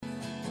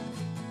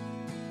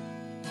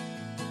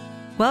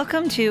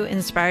Welcome to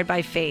Inspired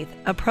by Faith,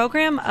 a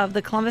program of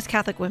the Columbus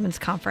Catholic Women's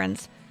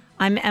Conference.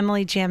 I'm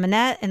Emily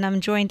Jaminet, and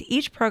I'm joined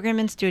each program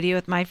in studio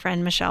with my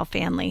friend Michelle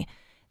Fanley.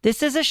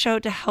 This is a show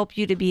to help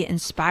you to be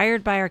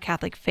inspired by our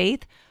Catholic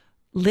faith,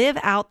 live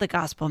out the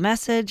gospel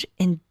message,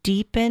 and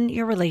deepen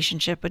your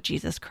relationship with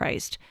Jesus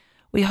Christ.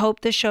 We hope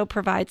this show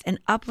provides an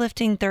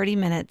uplifting 30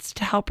 minutes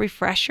to help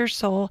refresh your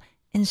soul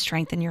and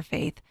strengthen your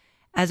faith.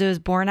 As it was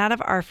born out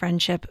of our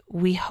friendship,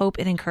 we hope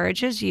it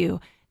encourages you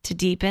to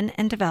deepen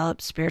and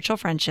develop spiritual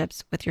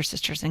friendships with your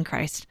sisters in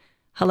Christ.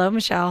 Hello,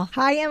 Michelle.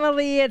 Hi,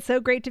 Emily. It's so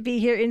great to be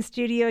here in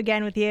studio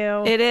again with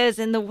you. It is,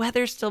 and the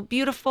weather's still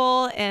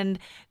beautiful, and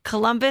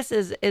Columbus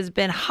has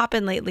been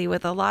hopping lately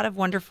with a lot of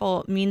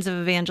wonderful means of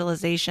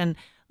evangelization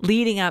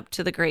leading up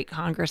to the great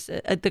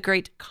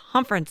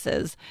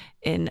conferences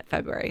in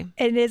February.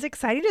 It is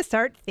exciting to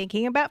start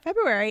thinking about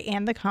February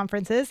and the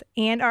conferences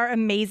and our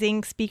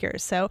amazing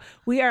speakers. So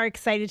we are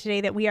excited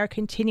today that we are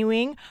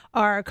continuing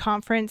our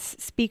conference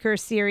speaker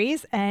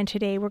series, and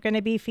today we're going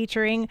to be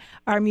featuring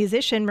our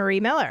musician, Marie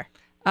Miller.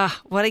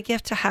 What a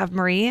gift to have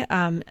Marie.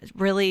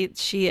 Really,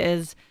 she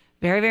is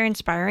very, very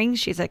inspiring.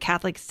 She's a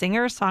Catholic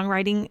singer,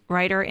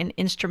 writer, and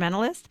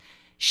instrumentalist.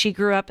 She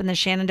grew up in the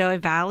Shenandoah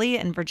Valley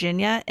in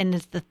Virginia and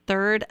is the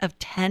third of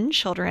 10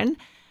 children.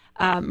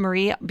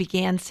 Marie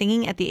began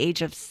singing at the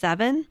age of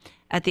 7.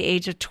 At the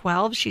age of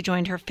 12, she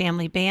joined her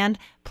family band,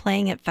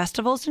 playing at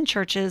festivals and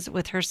churches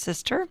with her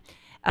sister.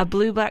 A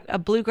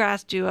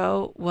bluegrass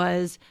duo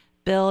was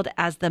billed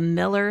as the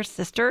Miller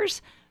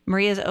Sisters.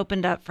 Marie has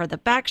opened up for the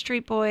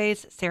Backstreet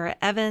Boys, Sarah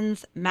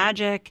Evans,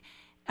 Magic,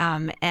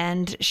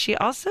 and she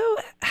also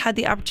had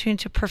the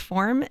opportunity to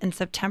perform in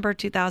September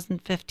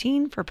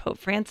 2015 for Pope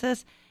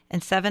Francis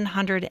and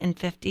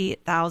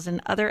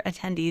 750,000 other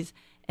attendees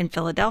in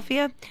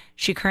Philadelphia.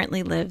 She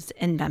currently lives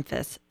in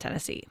Memphis,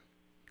 Tennessee.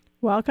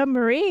 Welcome,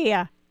 Marie.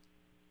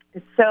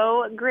 It's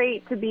so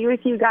great to be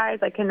with you guys.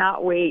 I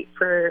cannot wait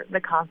for the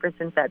conference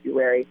in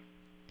February.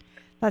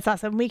 That's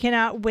awesome. We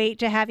cannot wait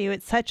to have you.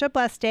 It's such a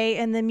blessed day,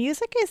 and the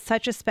music is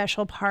such a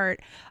special part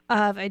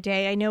of a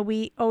day. I know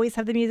we always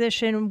have the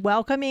musician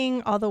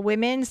welcoming all the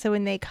women, so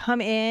when they come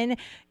in,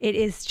 it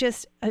is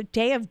just a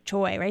day of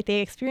joy, right?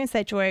 They experience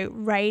that joy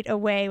right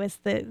away as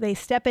they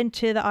step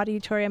into the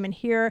auditorium and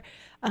hear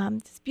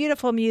this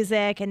beautiful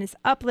music, and it's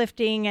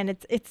uplifting, and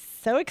it's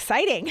so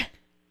exciting.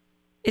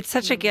 It's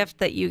such a gift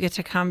that you get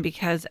to come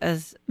because,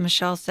 as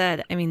Michelle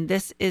said, I mean,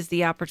 this is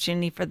the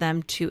opportunity for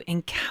them to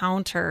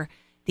encounter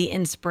the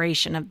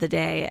inspiration of the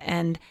day.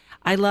 And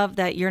I love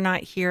that you're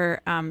not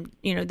here,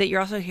 that you're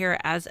also here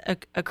as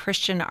a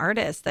Christian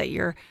artist, that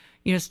you're,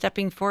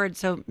 stepping forward.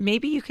 So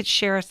maybe you could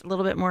share us a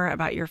little bit more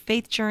about your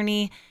faith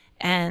journey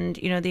and,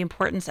 the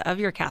importance of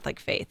your Catholic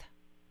faith.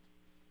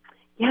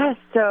 Yeah,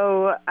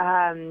 so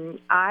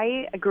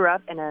I grew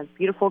up in a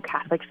beautiful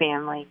Catholic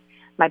family.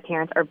 My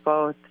parents are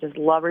both just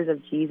lovers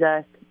of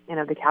Jesus and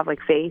of the Catholic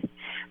faith.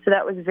 So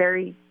that was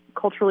very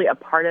culturally a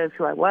part of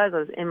who I was. I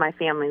was in my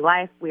family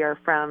life. We are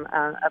from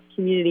a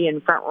community in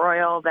Front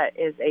Royal that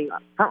is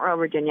Front Royal,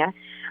 Virginia,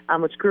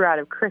 which grew out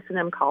of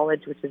Christendom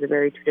College, which is a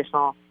very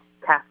traditional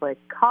Catholic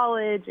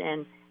college.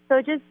 And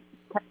so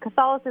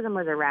Catholicism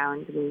was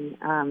around me.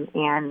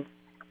 And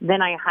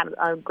then I had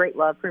a great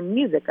love for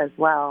music as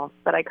well.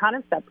 But I kind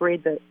of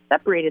separated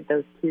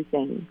those two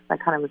things. I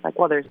kind of was like,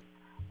 well, there's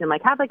my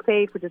Catholic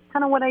faith, which is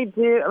kind of what I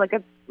do. Like,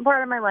 a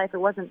part of my life, it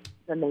wasn't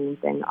the main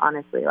thing,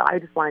 honestly. I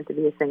just wanted to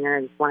be a singer.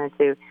 I just wanted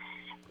to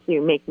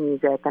make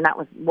music, and that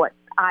was what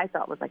I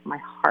thought was like my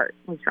heart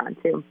was drawn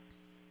to.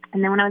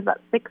 And then when I was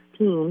about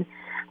 16,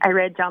 I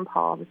read John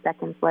Paul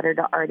II's letter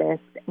to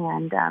artists,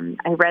 and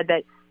I read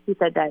that he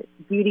said that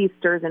beauty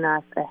stirs in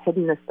us a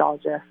hidden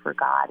nostalgia for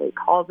God. It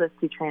calls us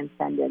to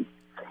transcendence.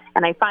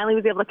 And I finally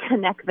was able to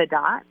connect the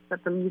dots,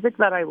 that the music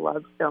that I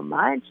loved so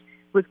much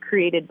was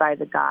created by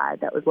the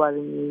God that was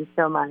loving me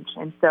so much.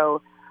 And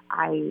so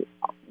I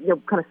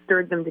kind of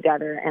stirred them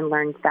together and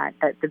learned that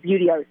the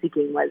beauty I was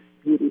seeking was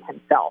beauty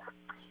himself.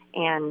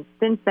 And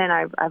since then,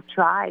 I've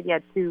tried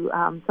to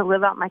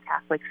live out my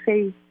Catholic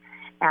faith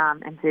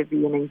and to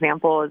be an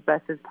example as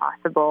best as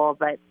possible.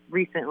 But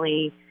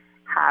recently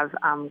have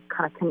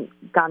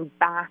gone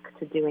back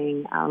to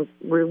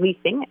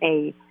releasing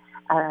a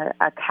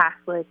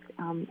Catholic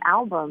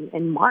album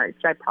in March.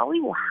 I probably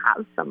will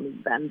have some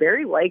of them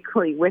very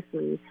likely with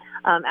me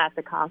at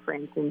the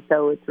conference. And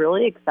so it's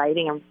really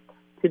exciting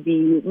to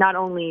be not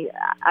only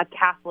a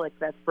Catholic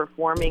that's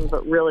performing,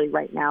 but really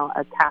right now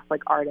a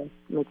Catholic artist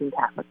making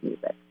Catholic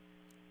music.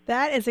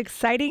 That is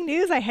exciting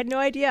news. I had no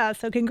idea.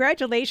 So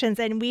congratulations.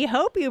 And we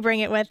hope you bring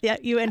it with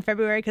you in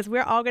February because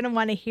we're all going to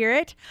want to hear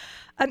it.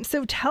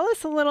 So tell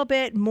us a little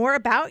bit more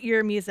about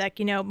your music.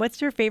 What's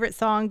your favorite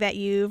song that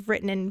you've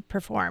written and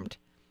performed?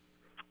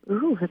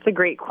 Ooh, that's a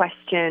great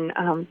question.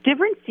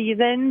 Different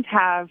seasons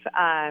have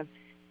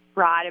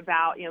brought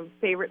about,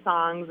 favorite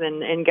songs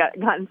and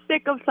gotten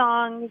sick of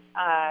songs.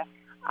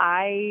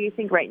 I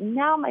think right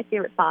now my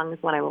favorite song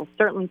is one I will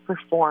certainly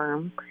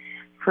perform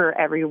for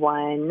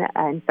everyone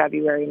in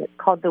February, and it's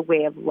called The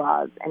Way of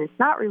Love. And it's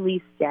not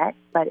released yet,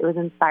 but it was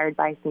inspired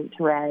by St.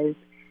 Therese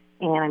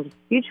and I'm just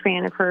a huge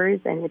fan of hers.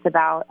 And it's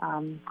about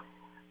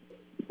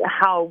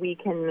how we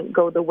can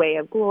go the way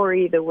of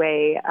glory, the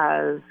way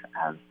of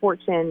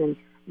fortune, and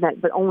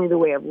but only the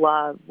way of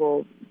love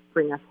will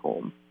bring us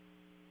home.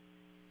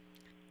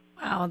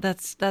 Wow,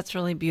 that's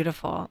really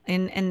beautiful.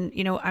 And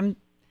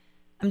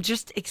I'm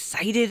just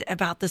excited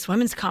about this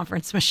women's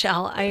conference,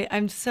 Michelle.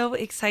 I'm so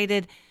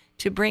excited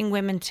to bring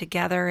women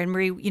together. And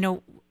Marie,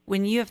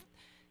 when you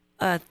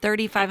have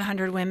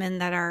 3,500 women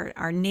that are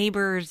our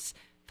neighbors,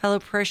 fellow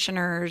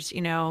parishioners,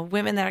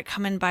 women that are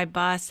coming by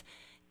bus,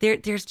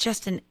 there's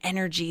just an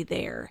energy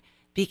there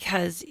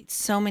because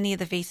so many of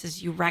the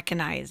faces you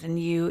recognize, and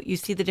you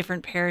see the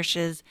different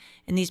parishes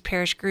and these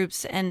parish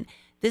groups. And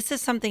this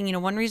is something,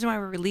 one reason why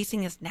we're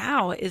releasing this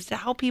now is to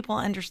help people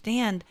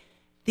understand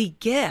the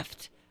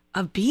gift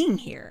of being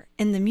here.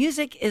 And the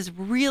music is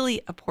really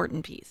an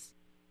important piece.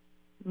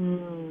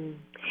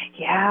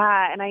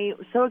 Yeah, and I'm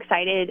so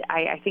excited.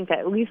 I think that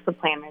at least the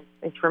plan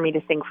is for me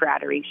to sing for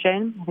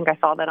adoration. I think I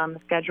saw that on the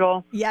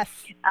schedule. Yes.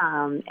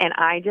 And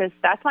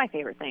that's my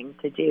favorite thing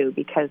to do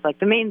because,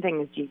 the main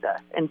thing is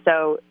Jesus. And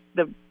so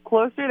the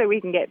closer that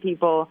we can get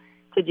people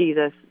to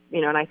Jesus,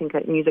 and I think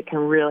that music can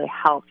really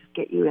help just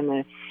get you in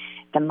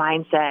the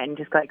mindset and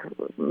just,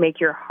 make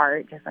your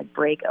heart just,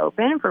 break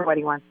open for what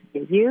he wants to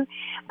give you.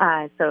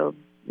 So,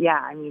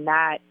 yeah,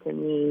 that to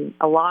me,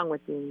 along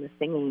with doing the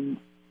singing,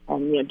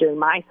 and doing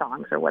my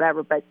songs or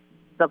whatever, but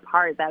the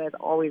part that is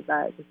always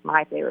just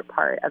my favorite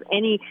part of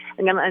any,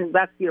 and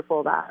that's beautiful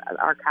about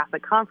our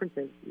Catholic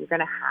conferences. You're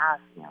going to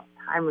have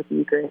time with the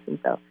Eucharist, and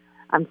so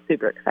I'm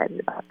super excited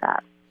about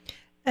that.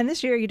 And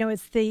this year,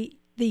 it's the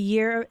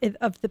year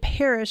of the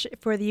parish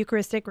for the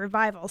Eucharistic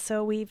revival.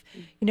 So we've,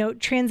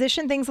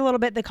 transitioned things a little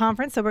bit, the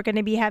conference. So we're going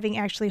to be having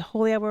actually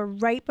Holy Hour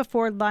right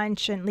before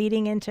lunch and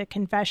leading into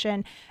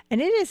confession.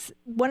 And it is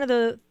one of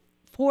the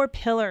 4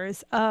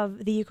 pillars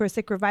of the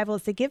Eucharistic revival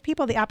is to give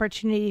people the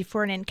opportunity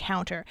for an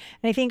encounter.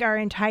 And I think our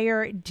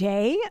entire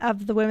day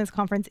of the Women's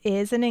Conference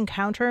is an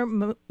encounter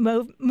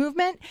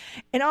movement.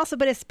 And also,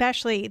 but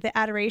especially the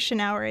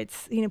adoration hour.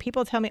 It's,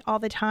 people tell me all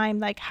the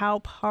time, how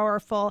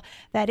powerful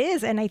that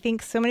is. And I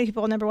think so many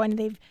people, number one,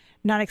 they've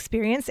not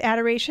experienced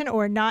adoration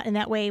or not in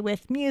that way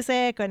with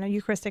music and a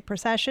Eucharistic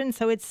procession.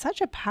 So it's such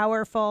a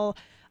powerful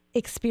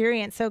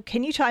experience. So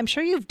can you tell, I'm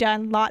sure you've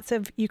done lots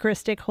of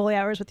Eucharistic holy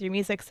hours with your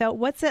music. So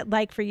what's it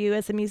like for you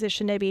as a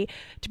musician to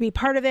be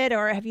part of it?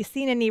 Or have you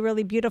seen any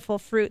really beautiful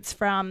fruits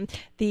from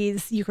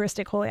these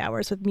Eucharistic holy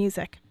hours with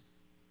music?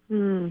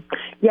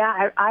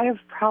 Yeah, I have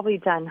probably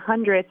done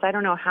hundreds. I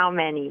don't know how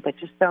many, but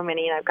just so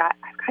many. And I've got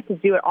to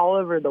do it all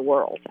over the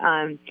world.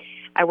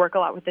 I work a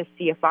lot with the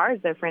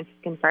CFRs, the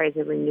Franciscan Friars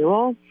of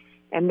Renewal,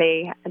 and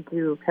they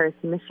do parish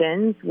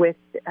missions with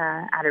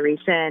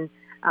adoration.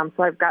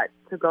 So I've got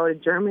to go to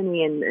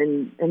Germany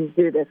and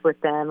do this with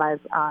them. I've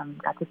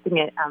got to sing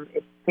it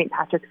at St.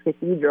 Patrick's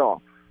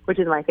Cathedral, which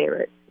is my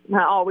favorite.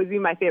 Not always be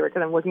my favorite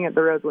because I'm looking at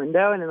the rose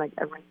window and then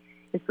everyone,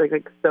 it's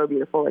like so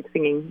beautiful,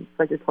 singing,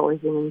 just totally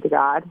singing to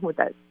God with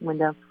that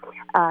window.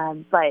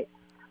 But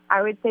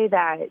I would say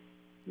that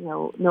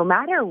no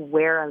matter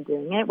where I'm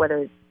doing it,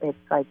 whether it's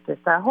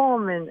just at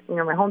home and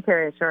my home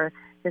parish or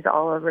just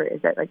all over,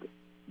 is that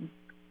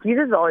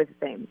Jesus is always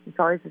the same. It's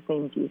always the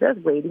same Jesus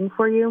waiting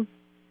for you.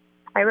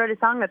 I wrote a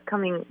song that's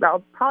coming, that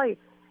I'll probably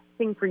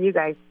sing for you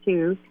guys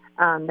too.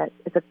 That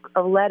it's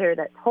a letter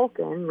that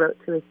Tolkien wrote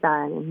to his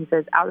son, and he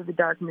says, "Out of the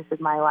darkness of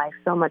my life,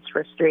 so much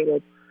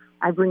frustrated,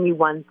 I bring you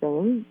one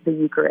thing, the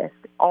Eucharist.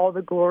 All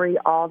the glory,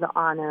 all the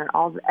honor,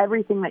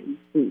 everything that you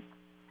seek,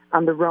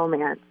 the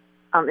romance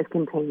is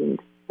contained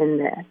in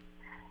this."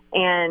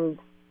 And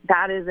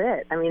that is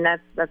it.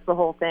 That's the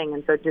whole thing.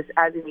 And so just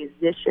as a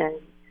musician,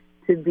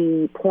 to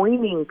be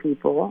pointing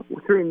people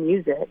through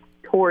music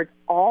towards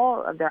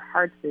all of their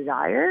heart's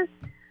desires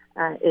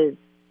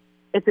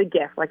it's a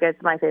gift.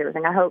 It's my favorite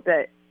thing. I hope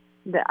that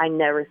I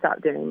never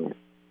stop doing it.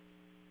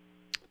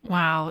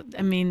 Wow.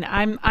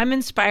 I'm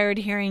inspired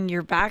hearing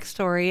your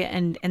backstory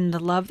and the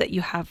love that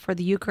you have for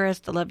the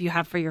Eucharist, the love you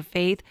have for your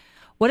faith.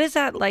 What is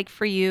that like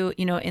for you,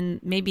 in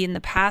the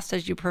past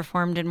as you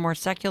performed in more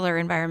secular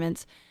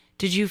environments?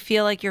 Did you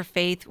feel like your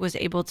faith was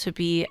able to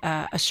be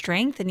a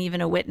strength and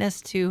even a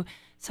witness to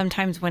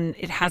sometimes when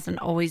it hasn't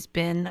always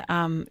been,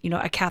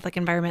 a Catholic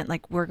environment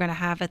like we're going to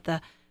have at the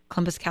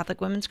Columbus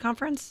Catholic Women's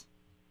Conference?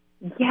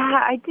 Yeah,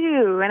 I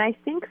do. And I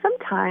think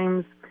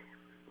sometimes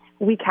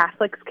we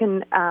Catholics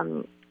can,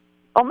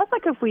 almost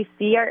like if we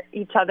see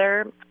each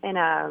other in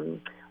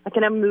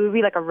a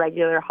movie, like a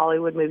regular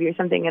Hollywood movie or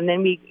something, and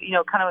then we,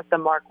 kind of with the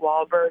Mark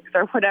Wahlbergs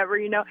or whatever,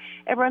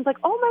 everyone's like,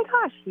 "Oh my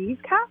gosh, he's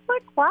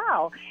Catholic?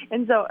 Wow."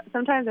 And so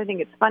sometimes I think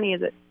it's funny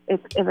is that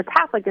if a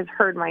Catholic has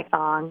heard my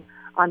song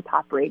on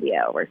pop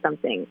radio or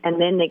something,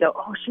 and then they go,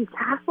 "Oh, she's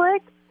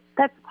Catholic?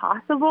 That's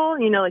possible?"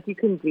 You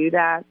can do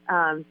that.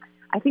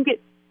 I think it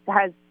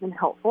has been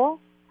helpful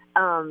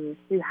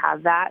to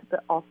have that,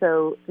 but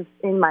also just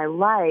in my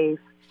life,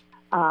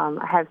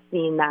 I have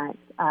seen that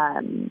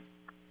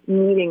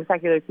meeting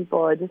secular people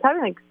or just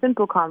having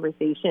simple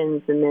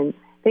conversations, and then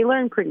they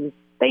learn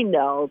they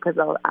know because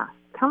they'll ask,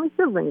 "How many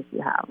siblings do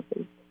you have?"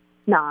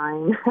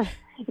 9,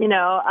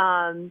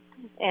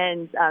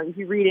 and if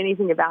you read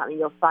anything about me,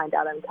 you'll find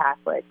out I'm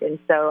Catholic. And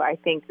so I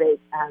think that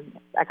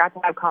I got to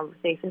have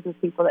conversations with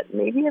people that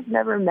maybe have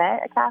never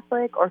met a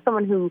Catholic or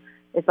someone who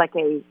is like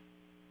I'm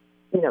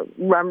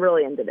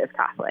really into this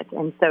Catholic.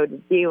 And so to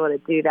be able to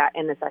do that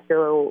in the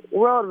secular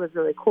world was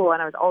really cool.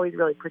 And I was always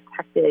really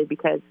protected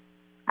because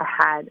I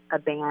had a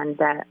band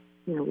that,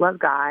 loved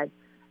God.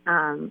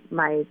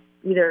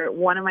 Either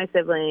one of my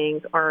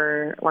siblings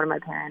or one of my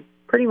parents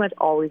pretty much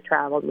always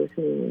traveled with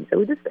me. So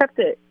we just kept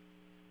it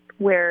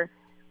where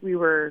we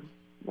were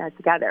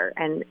together.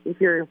 And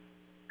if you're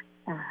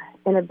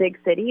in a big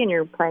city and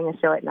you're playing a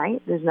show at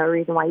night, there's no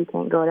reason why you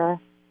can't go to,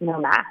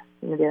 Mass,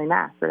 daily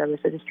Mass, whatever.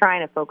 So just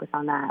trying to focus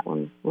on that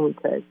when we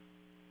could.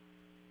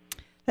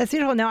 That's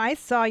beautiful. Now, I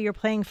saw you're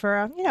playing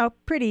for a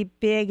pretty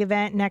big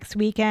event next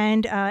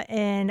weekend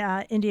in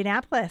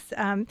Indianapolis.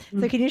 So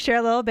can you share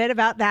a little bit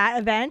about that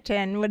event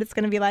and what it's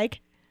going to be like?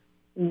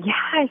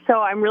 Yeah, so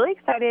I'm really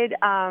excited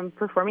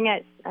performing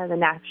at the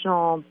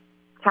National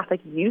Catholic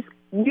Youth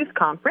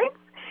Conference,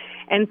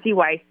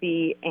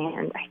 NCYC,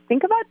 and I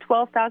think about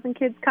 12,000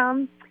 kids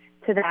come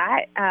to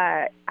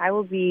that. I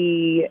will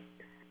be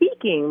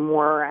speaking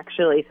more,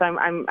 actually. So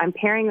I'm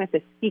pairing with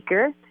a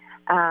speaker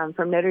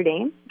from Notre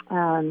Dame,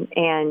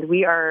 and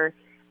we are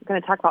going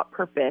to talk about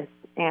purpose,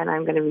 and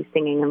I'm going to be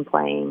singing and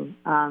playing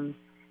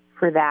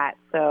for that.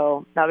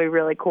 So that'll be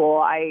really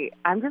cool.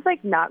 I'm just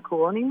not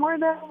cool anymore,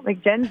 though.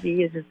 Gen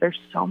Z they're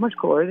so much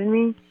cooler than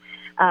me.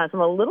 So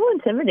I'm a little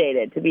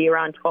intimidated to be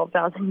around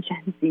 12,000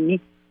 Gen Z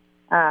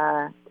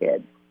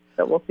kids.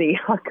 So we'll see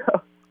how it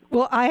goes.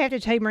 Well, I have to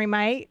tell you, Marie,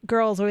 my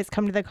girls always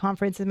come to the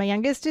conference, and my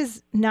youngest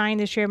is 9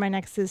 this year. My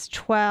next is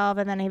 12,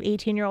 and then I have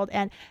 18-year-old.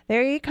 And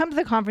they come to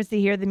the conference to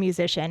hear the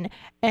musician,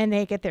 and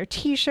they get their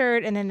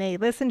T-shirt, and then they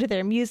listen to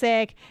their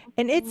music.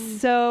 And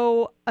it's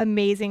so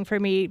amazing for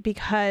me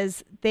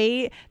because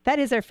that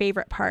is their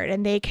favorite part,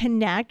 and they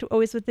connect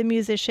always with the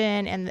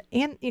musician, and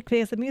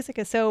because the music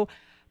is so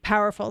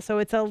powerful. So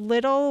it's a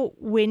little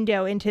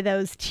window into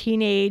those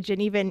teenage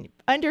and even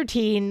under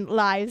teen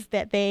lives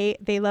that they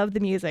love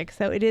the music.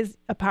 So it is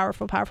a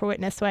powerful, powerful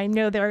witness. So I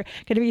know they're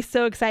going to be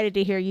so excited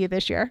to hear you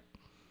this year.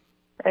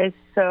 It's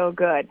so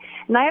good.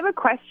 And I have a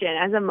question.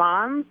 As a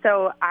mom,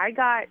 so I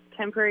got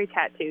temporary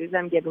tattoos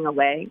I'm giving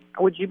away.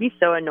 Would you be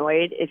so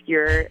annoyed this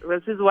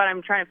is what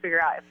I'm trying to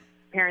figure out, if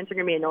parents are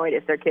going to be annoyed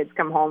if their kids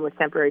come home with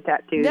temporary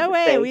tattoos? No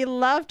way. We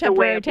love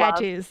temporary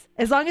tattoos.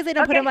 As long as they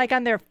don't put them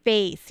on their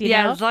face, you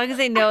know? As long as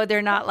they know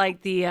they're not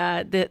like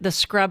the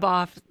scrub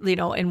off,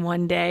 in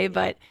one day.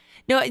 But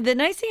no, the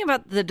nice thing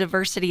about the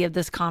diversity of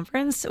this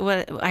conference,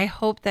 I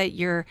hope that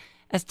you're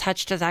as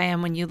touched as I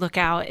am when you look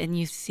out and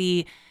you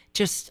see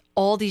just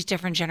all these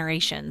different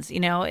generations.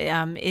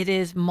 It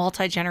is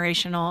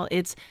multi-generational.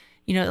 It's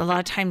a lot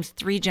of times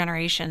 3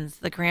 generations,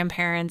 the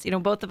grandparents,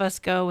 both of us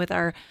go with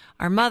our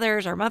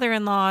mothers, our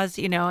mother-in-laws,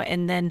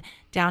 and then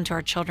down to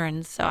our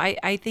children. So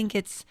I think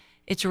it's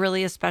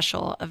really a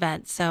special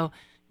event. So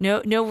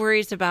no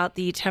worries about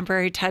the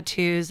temporary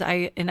tattoos.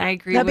 I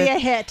agree. That'll be a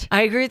hit.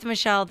 I agree with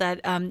Michelle that,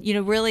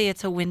 really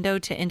it's a window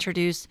to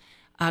introduce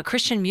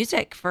Christian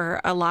music for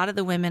a lot of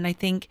the women. I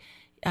think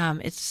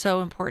it's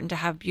so important to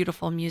have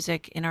beautiful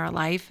music in our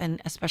life,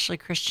 and especially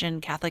Christian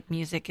Catholic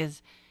music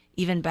is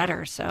even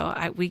better. So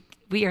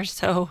we are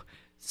so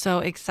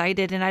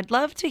excited, and I'd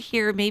love to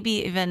hear maybe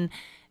even,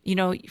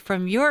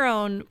 from your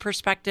own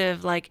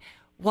perspective,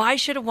 why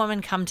should a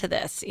woman come to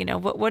this?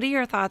 What are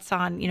your thoughts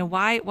on,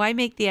 why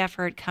make the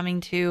effort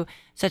coming to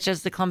such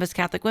as the Columbus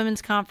Catholic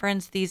Women's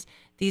Conference, these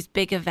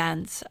big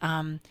events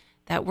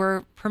that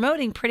we're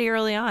promoting pretty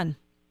early on?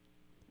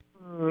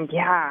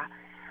 Yeah.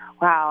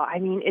 Wow. I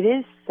mean, it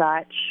is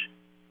such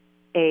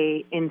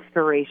a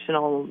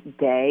inspirational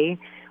day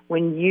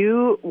when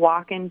you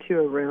walk into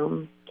a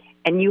room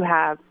and you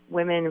have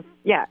women,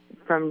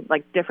 from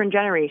different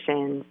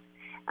generations,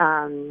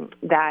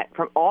 that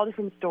from all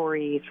different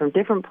stories, from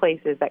different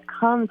places that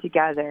come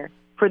together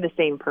for the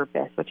same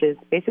purpose, which is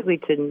basically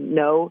to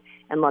know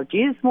and love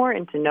Jesus more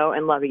and to know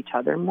and love each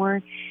other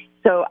more.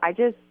 So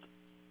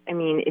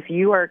if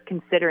you are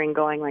considering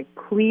going,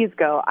 please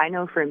go. I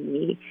know for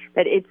me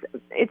that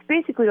it's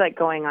basically like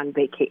going on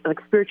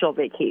spiritual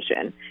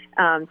vacation.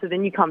 So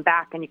then you come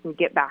back and you can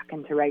get back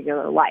into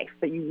regular life.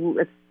 But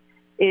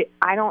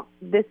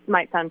this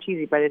might sound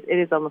cheesy, but it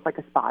is almost like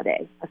a spa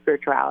day of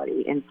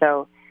spirituality. And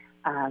so,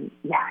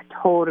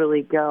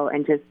 totally go.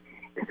 And just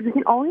because we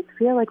can always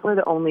feel like we're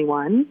the only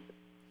ones,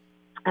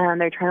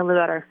 they're trying to live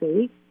out our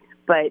faith.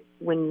 But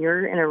when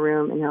you're in a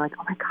room and you're like,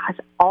 oh my gosh,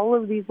 all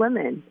of these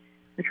women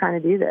are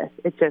trying to do this,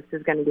 it just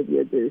is going to give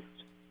you a boost.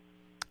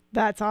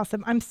 That's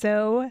awesome. I'm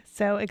so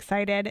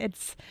excited.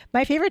 It's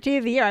my favorite day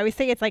of the year. I always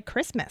say it's like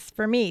Christmas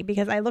for me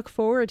because I look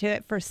forward to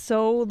it for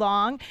so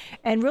long.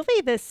 And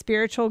really the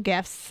spiritual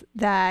gifts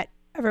that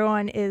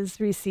everyone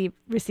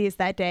receives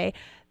that day,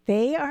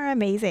 they are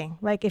amazing.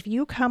 If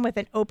you come with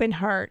an open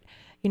heart,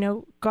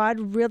 God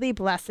really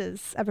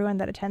blesses everyone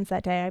that attends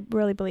that day. I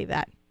really believe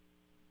that.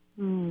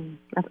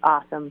 That's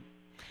awesome.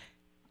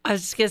 I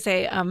was just going to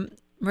say,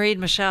 Marie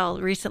and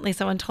Michelle, recently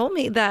someone told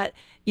me that,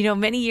 you know,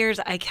 many years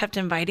I kept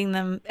inviting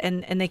them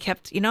and they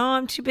kept, you know,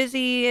 I'm too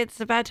busy.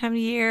 It's a bad time of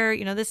year,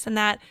 you know, this and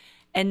that.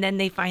 And then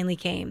they finally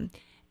came.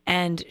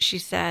 And she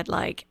said,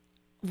 like,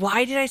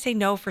 why did I say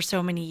no for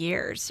so many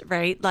years?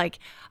 Right? Like,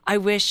 I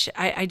wish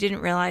I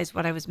didn't realize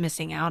what I was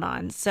missing out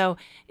on. So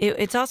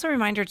it's also a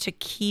reminder to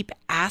keep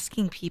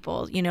asking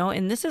people, you know,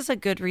 and this is a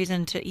good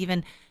reason to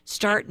even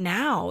start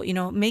now, you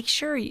know, make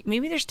sure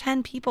maybe there's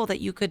 10 people that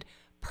you could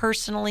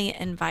personally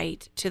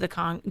invite to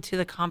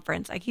the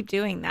conference. I keep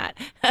doing that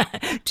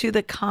to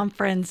the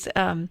conference,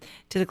 to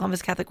the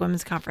Columbus Catholic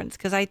Women's Conference,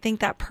 because I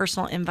think that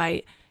personal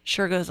invite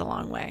sure goes a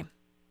long way.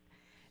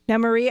 Now,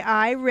 Marie,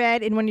 I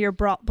read in one of your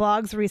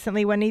blogs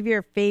recently, one of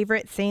your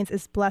favorite saints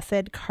is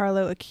Blessed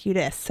Carlo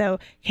Acutis. So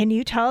can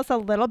you tell us a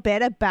little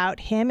bit about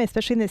him,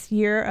 especially in this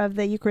year of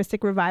the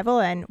Eucharistic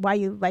Revival, and why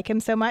you like him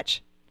so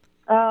much?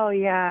 Oh,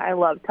 yeah. I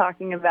love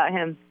talking about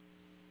him.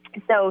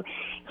 So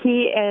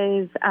he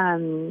is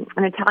an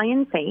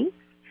Italian saint,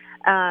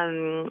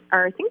 or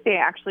I think they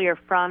actually are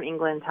from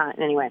England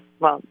anyway.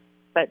 Well,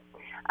 but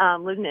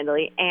lived in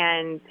Italy,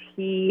 and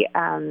he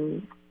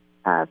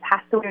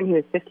passed away when he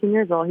was 15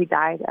 years old. He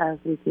died of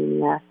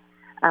leukemia,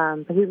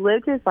 but he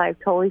lived his life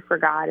totally for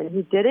God, and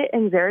he did it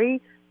in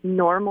very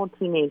normal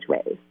teenage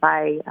ways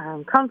by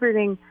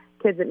comforting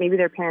kids that maybe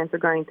their parents were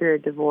going through a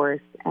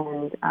divorce,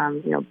 and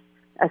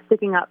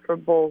sticking up for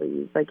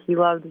bullies. Like, he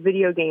loved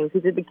video games. He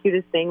did the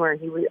cutest thing where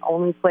he would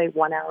only play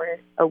 1 hour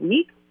a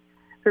week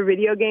for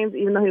video games,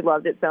 even though he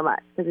loved it so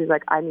much, because he's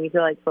like, I need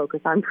to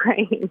focus on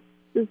praying.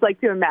 Just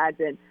to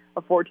imagine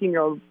a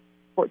 14-year-old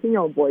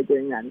boy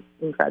doing that is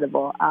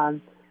incredible.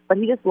 But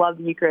he just loved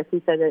the Eucharist.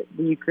 He said that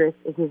the Eucharist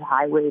is his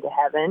highway to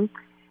heaven.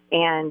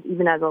 And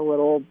even as a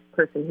little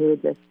person, he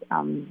would just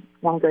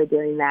want to go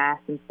during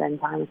Mass and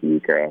spend time with the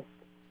Eucharist.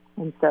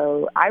 And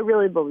so I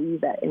really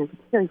believe that, and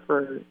particularly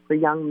for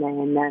young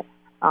men, that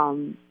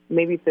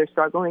maybe if they're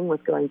struggling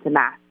with going to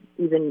Mass,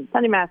 even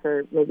Sunday Mass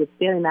or maybe it's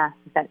daily Mass,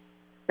 that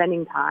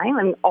spending time,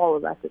 I mean, all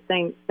of us,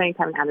 spending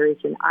time in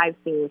adoration, I've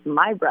seen with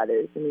my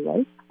brothers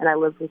anyway, and I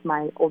lived with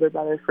my older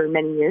brother for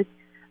many years,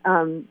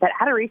 that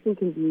adoration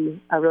can be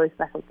a really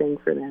special thing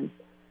for them.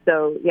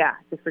 So, yeah,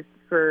 just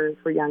for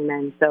young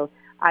men. So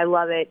I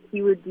love it.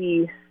 He would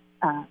be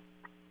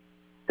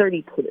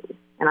 32,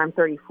 and I'm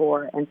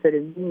 34. And so to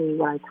me,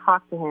 when I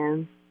talk to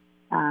him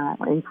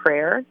in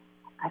prayer,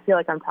 I feel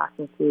like I'm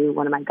talking to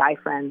one of my guy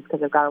friends,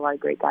 because I've got a lot of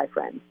great guy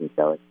friends. And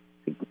so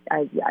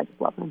I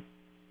just love him.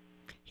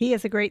 He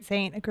is a great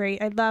saint.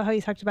 I love how you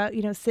talked about,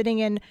 sitting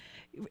in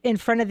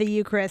front of the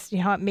Eucharist,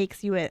 how it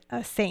makes you a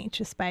saint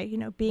just by,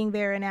 being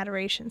there in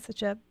adoration.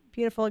 Such a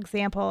beautiful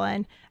example.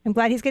 And I'm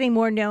glad he's getting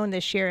more known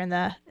this year in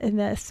the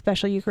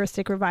special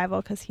Eucharistic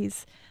Revival, because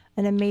he's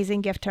an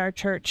amazing gift to our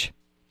church.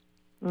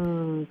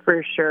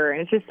 For sure.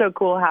 And it's just so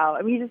cool how,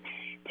 just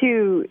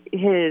to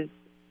his,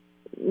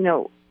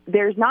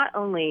 there's not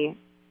only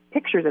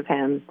pictures of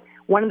him.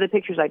 One of the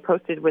pictures I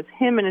posted was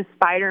him in a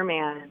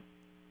Spider-Man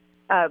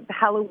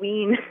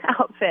Halloween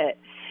outfit.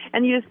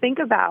 And you just think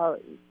about,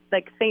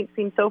 saints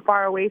seem so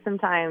far away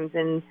sometimes,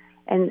 and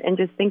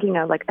just thinking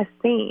of a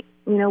saint,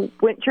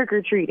 went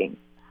trick-or-treating.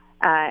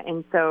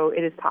 And so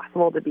it is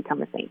possible to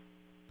become a saint.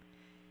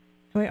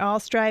 We're all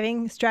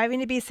striving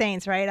to be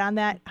saints, right? On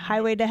that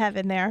highway to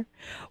heaven there.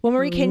 Well,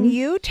 Marie, can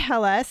you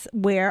tell us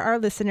where our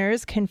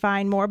listeners can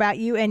find more about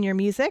you and your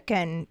music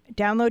and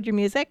download your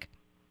music?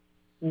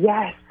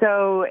 Yes.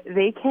 So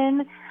they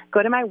can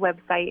go to my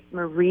website,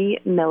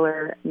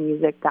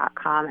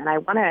 mariemillermusic.com. And I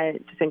want to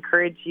just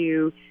encourage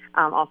you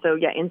also,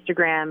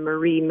 Instagram,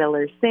 Marie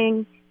Miller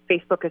Sing.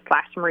 Facebook is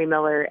 /Marie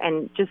Miller.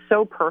 And just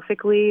so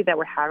perfectly that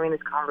we're having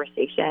this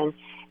conversation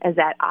is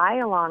that I,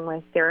 along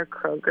with Sarah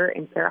Kroger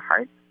and Sarah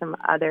Hart, some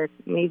other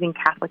amazing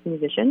Catholic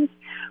musicians,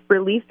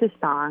 released a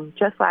song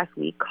just last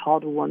week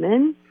called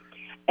Woman.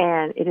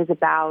 And it is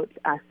about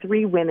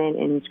 3 women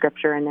in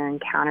Scripture and their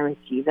encounter with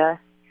Jesus.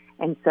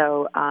 And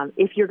so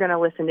if you're going to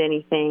listen to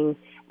anything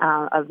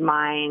of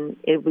mine,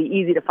 it'll be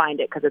easy to find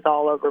it because it's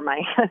all over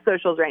my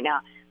socials right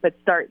now. But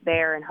start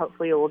there, and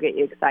hopefully it will get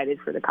you excited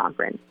for the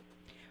conference.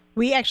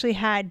 We actually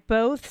had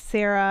both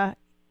Sarah's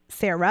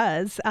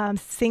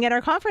sing at our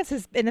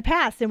conferences in the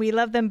past, and we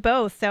love them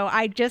both. So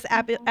I just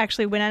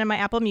actually went onto my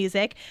Apple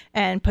Music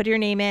and put your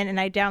name in, and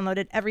I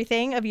downloaded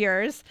everything of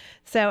yours.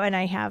 So, and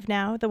I have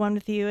now the one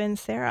with you and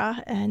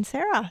Sarah.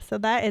 So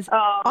that is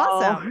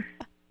awesome.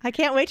 I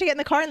can't wait to get in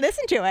the car and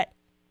listen to it.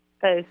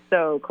 That is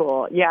so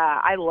cool.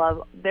 Yeah,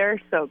 they're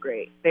so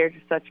great. They're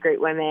just such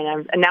great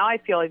women. And now I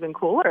feel even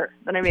cooler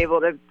that I'm able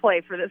to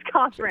play for this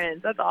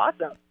conference. That's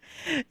awesome.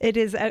 It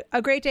is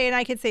a great day. And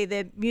I could say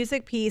the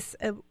music piece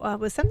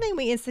was something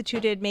we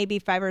instituted maybe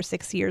 5 or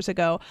 6 years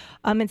ago.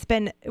 It's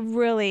been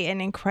really an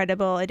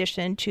incredible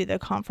addition to the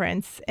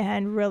conference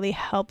and really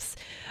helps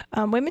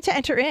women to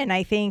enter in.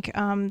 I think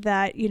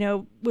that,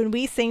 when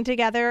we sing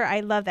together, I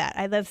love that.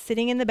 I love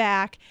sitting in the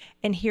back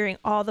and hearing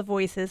all the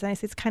voices. And I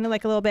say it's kind of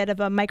like a little bit of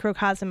a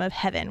microcosm of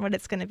heaven, what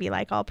it's going to be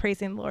like, all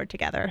praising the Lord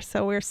together.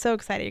 So we're so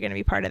excited you're going to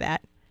be part of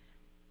that.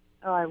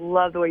 Oh, I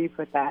love the way you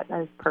put that.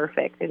 That is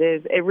perfect. It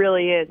is. It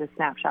really is a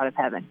snapshot of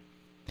heaven.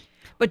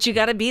 But you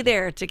got to be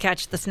there to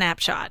catch the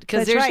snapshot,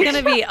 because That's there's right.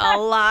 going to be a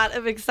lot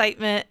of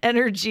excitement,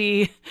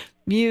 energy,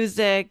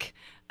 music.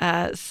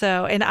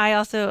 And I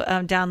also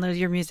download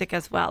your music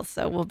as well.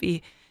 So we'll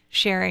be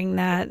sharing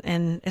that,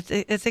 and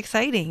it's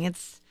exciting.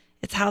 It's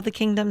how the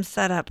kingdom's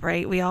set up,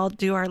 right? We all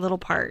do our little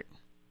part.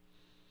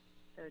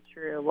 So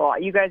true.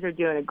 Well, you guys are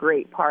doing a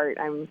great part.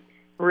 I'm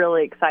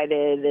really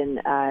excited, and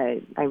I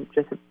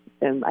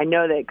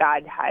know that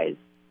God has,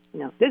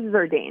 this is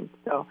ordained.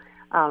 So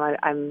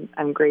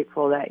I'm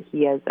grateful that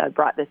He has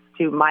brought this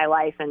to my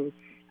life, and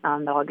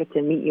that I'll get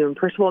to meet you in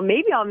person. Well,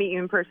 maybe I'll meet you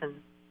in person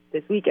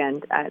this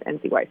weekend at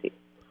NCYC.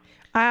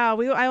 I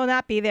will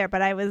not be there,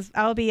 but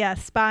I'll be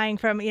spying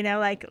from,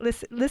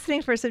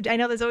 listening for some. I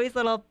know there's always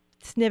little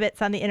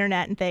snippets on the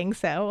internet and things,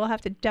 so we'll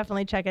have to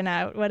definitely check it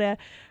out. What a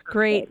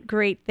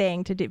great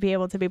thing to be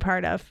able to be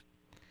part of.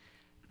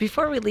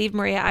 Before we leave,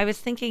 Maria, I was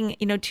thinking,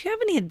 do you have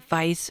any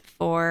advice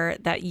for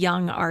that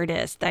young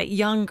artist, that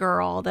young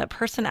girl, that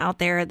person out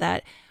there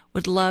that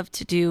would love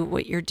to do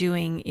what you're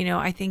doing?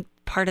 I think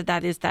part of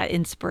that is that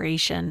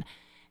inspiration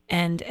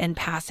and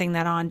passing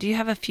that on. Do you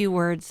have a few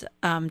words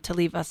to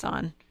leave us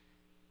on?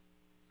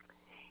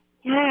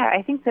 Yeah,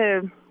 I think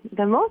the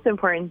most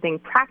important thing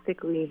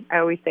practically, I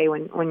always say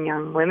when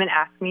young women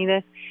ask me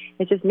this,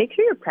 is just make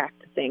sure you're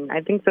practicing.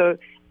 I think so.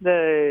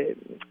 The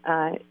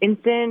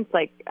instance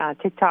like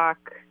TikTok,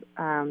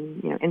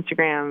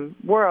 Instagram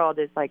world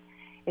is like,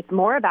 it's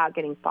more about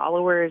getting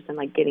followers and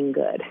like getting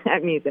good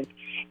at music.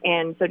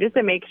 And so just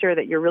to make sure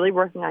that you're really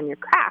working on your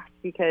craft,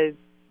 because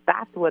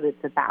that's what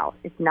it's about.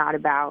 It's not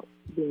about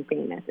being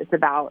famous. It's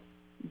about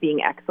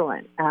being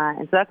excellent.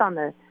 And so that's on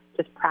the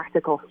just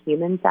practical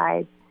human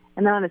side.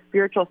 And then on the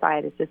spiritual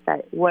side, it's just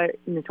that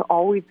to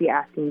always be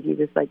asking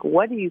Jesus, like,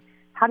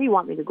 how do you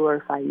want me to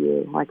glorify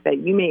you? Like that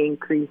you may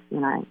increase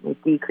and I may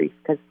decrease.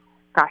 Because,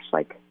 gosh,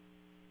 like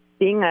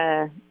being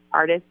a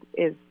artist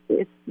it's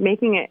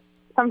making it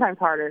sometimes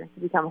harder to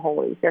become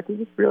holy. So you have to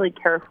be just really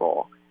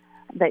careful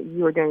that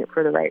you are doing it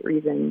for the right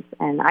reasons.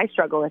 And I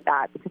struggle with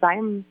that because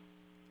I'm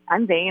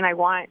vain. I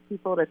want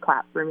people to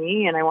clap for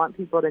me, and I want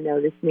people to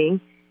notice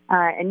me.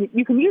 And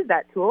you can use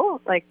that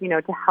tool,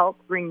 to help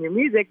bring your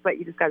music, but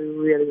you just got to be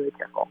really, really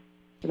careful.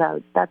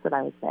 So that's what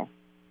I would say.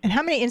 And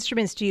how many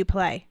instruments do you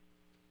play?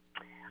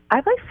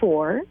 I play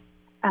 4.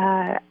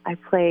 I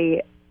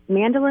play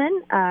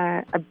mandolin,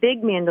 a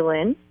big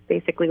mandolin,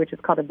 basically, which is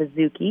called a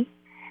bouzouki.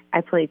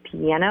 I play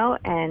piano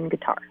and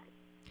guitar.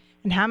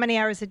 And how many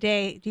hours a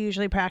day do you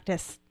usually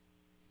practice?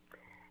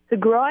 So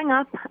growing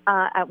up,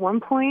 at one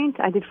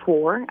point, I did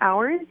 4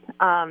 hours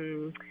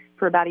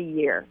for about a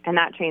year, and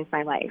that changed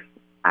my life.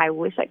 I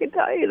wish I could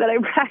tell you that I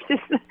practice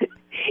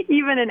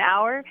even an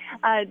hour.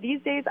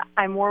 These days,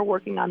 I'm more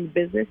working on the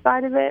business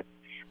side of it,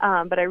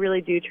 but I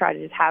really do try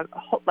to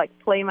just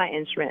play my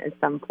instrument at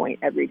some point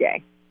every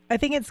day. I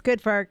think it's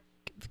good for our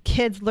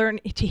kids learn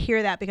to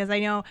hear that, because I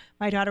know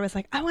my daughter was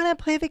like, I want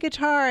to play the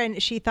guitar,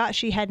 and she thought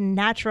she had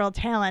natural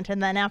talent,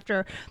 and then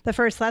after the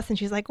first lesson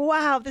she's like,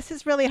 wow, this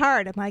is really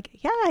hard. I'm like,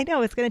 yeah, I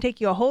know, it's going to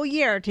take you a whole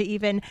year to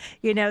even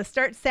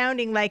start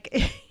sounding like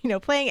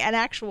playing an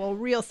actual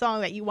real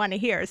song that you want to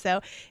hear.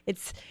 So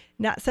it's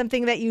not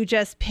something that you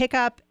just pick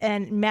up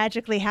and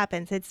magically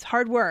happens. It's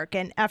hard work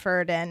and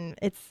effort,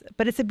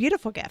 but it's a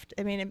beautiful gift.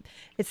 I mean,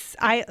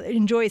 I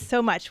enjoy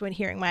so much when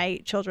hearing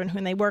my children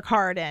when they work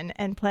hard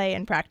and play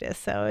and practice.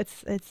 So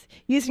it's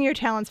using your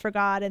talents for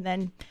God, and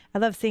then I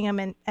love seeing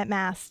them at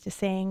Mass to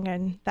sing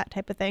and that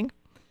type of thing.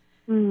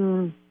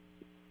 Mm-hmm.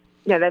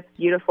 Yeah, that's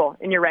beautiful.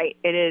 And you're right.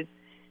 It is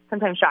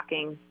sometimes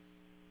shocking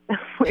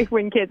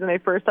when kids, when they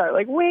first start,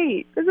 like,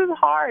 wait, this is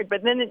hard.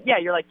 But then,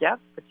 you're like, yep,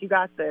 but you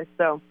got this.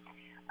 So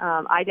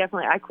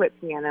I quit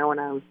piano when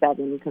I was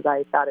 7 because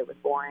I thought it was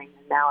boring,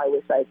 and now I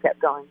wish I had kept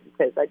going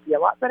because I'd be a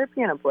lot better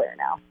piano player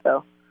now.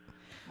 So,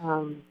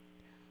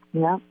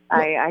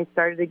 I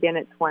started again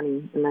at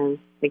 20, and I was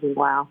thinking,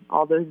 wow,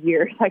 all those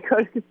years I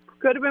could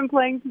have been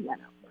playing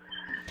piano.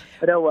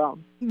 But oh well.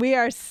 We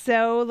are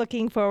so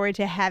looking forward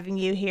to having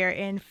you here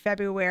in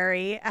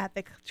February at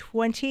the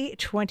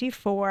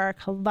 2024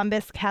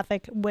 Columbus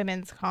Catholic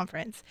Women's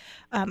Conference.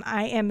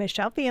 I am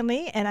Michelle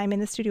Fanley, and I'm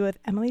in the studio with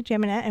Emily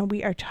Jimina, and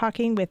we are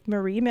talking with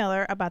Marie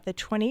Miller about the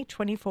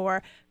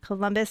 2024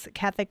 Columbus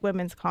Catholic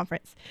Women's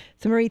Conference.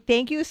 So Marie,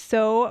 thank you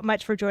so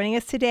much for joining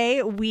us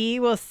today. We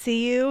will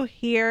see you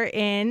here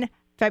in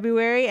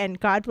February, and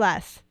God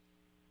bless.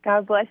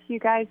 God bless you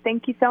guys.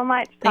 Thank you so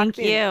much. Thank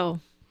you.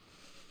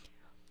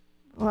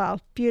 Wow,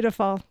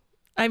 beautiful.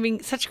 I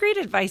mean, such great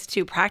advice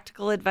too,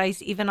 practical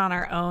advice, even on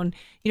our own.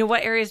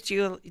 What areas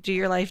do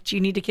your life do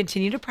you need to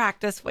continue to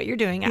practice what you're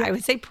doing? Yeah. I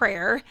would say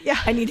prayer. Yeah.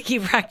 I need to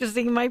keep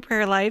practicing my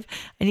prayer life.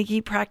 I need to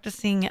keep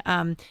practicing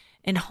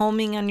and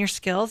homing on your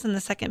skills. And the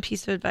second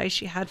piece of advice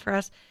she had for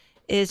us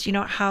is,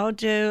 how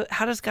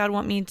does God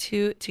want me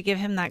to give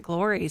him that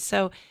glory?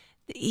 So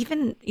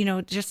even,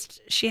 just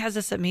she has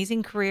this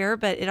amazing career,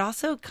 but it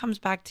also comes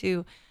back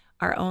to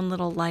our own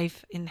little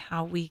life and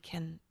how we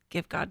can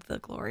give God the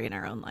glory in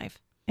our own life.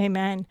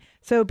 Amen.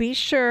 So be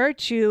sure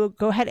to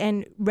go ahead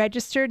and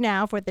register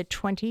now for the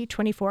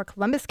 2024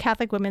 Columbus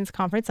Catholic Women's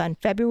Conference on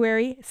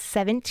February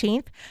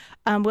 17th.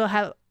 We'll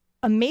have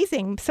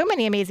so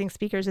many amazing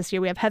speakers this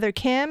year. We have Heather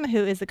Kim,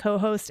 who is the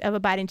co-host of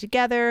Abiding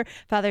Together,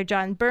 Father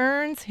John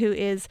Burns, who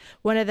is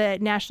one of the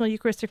National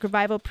Eucharistic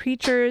Revival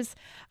preachers,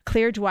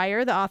 Claire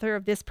Dwyer, the author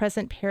of This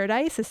Present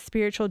Paradise, A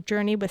Spiritual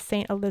Journey with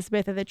St.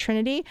 Elizabeth of the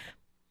Trinity,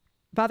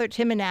 Father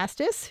Tim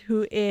Anastas,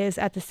 who is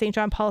at the St.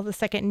 John Paul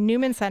II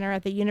Newman Center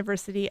at the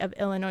University of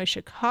Illinois,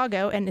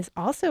 Chicago, and is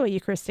also a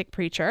Eucharistic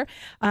preacher.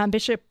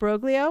 Bishop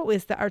Broglio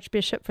is the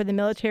Archbishop for the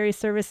Military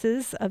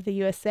Services of the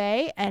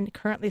USA and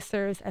currently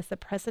serves as the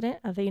president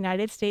of the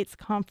United States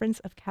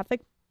Conference of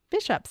Catholic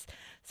Bishops.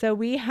 So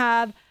we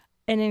have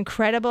an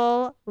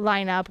incredible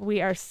lineup.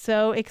 We are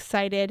so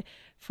excited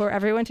for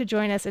everyone to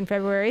join us in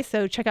February.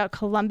 So check out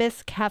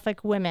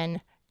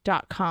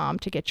ColumbusCatholicWomen.com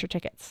to get your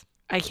tickets.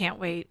 I can't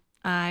wait.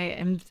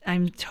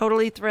 I'm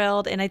totally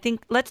thrilled. And I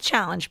think let's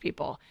challenge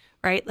people,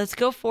 right? Let's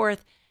go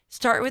forth,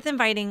 start with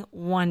inviting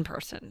one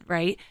person,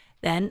 right?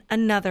 Then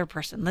another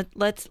person.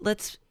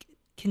 Let's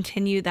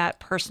continue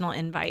that personal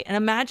invite. And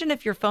imagine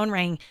if your phone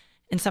rang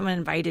and someone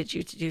invited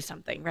you to do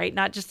something, right?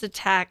 Not just a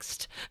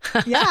text.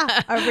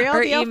 Yeah, a real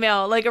or deal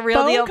email, like a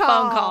real deal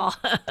phone call.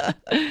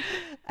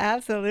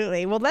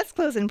 Absolutely. Well, let's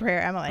close in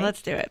prayer, Emily.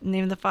 Let's do it. In the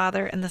name of the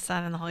Father and the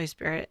Son and the Holy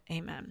Spirit.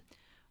 Amen.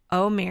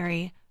 Oh,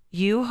 Mary,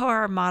 you who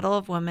are a model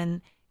of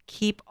woman,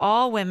 keep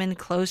all women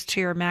close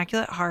to your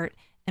immaculate heart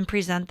and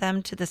present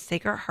them to the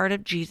Sacred Heart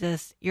of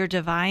Jesus, your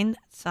divine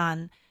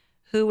Son,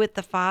 who with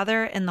the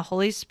Father and the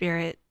Holy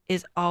Spirit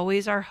is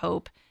always our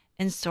hope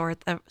and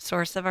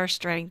source of our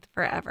strength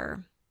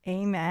forever.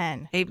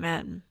 Amen.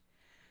 Amen.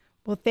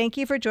 Well, thank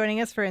you for joining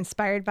us for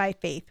Inspired by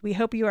Faith. We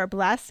hope you are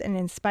blessed and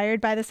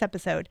inspired by this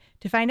episode.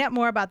 To find out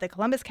more about the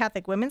Columbus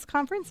Catholic Women's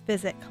Conference,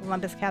 visit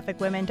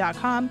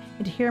ColumbusCatholicWomen.com.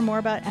 And to hear more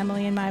about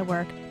Emily and my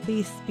work,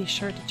 please be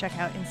sure to check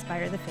out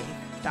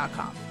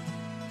InspireTheFaith.com.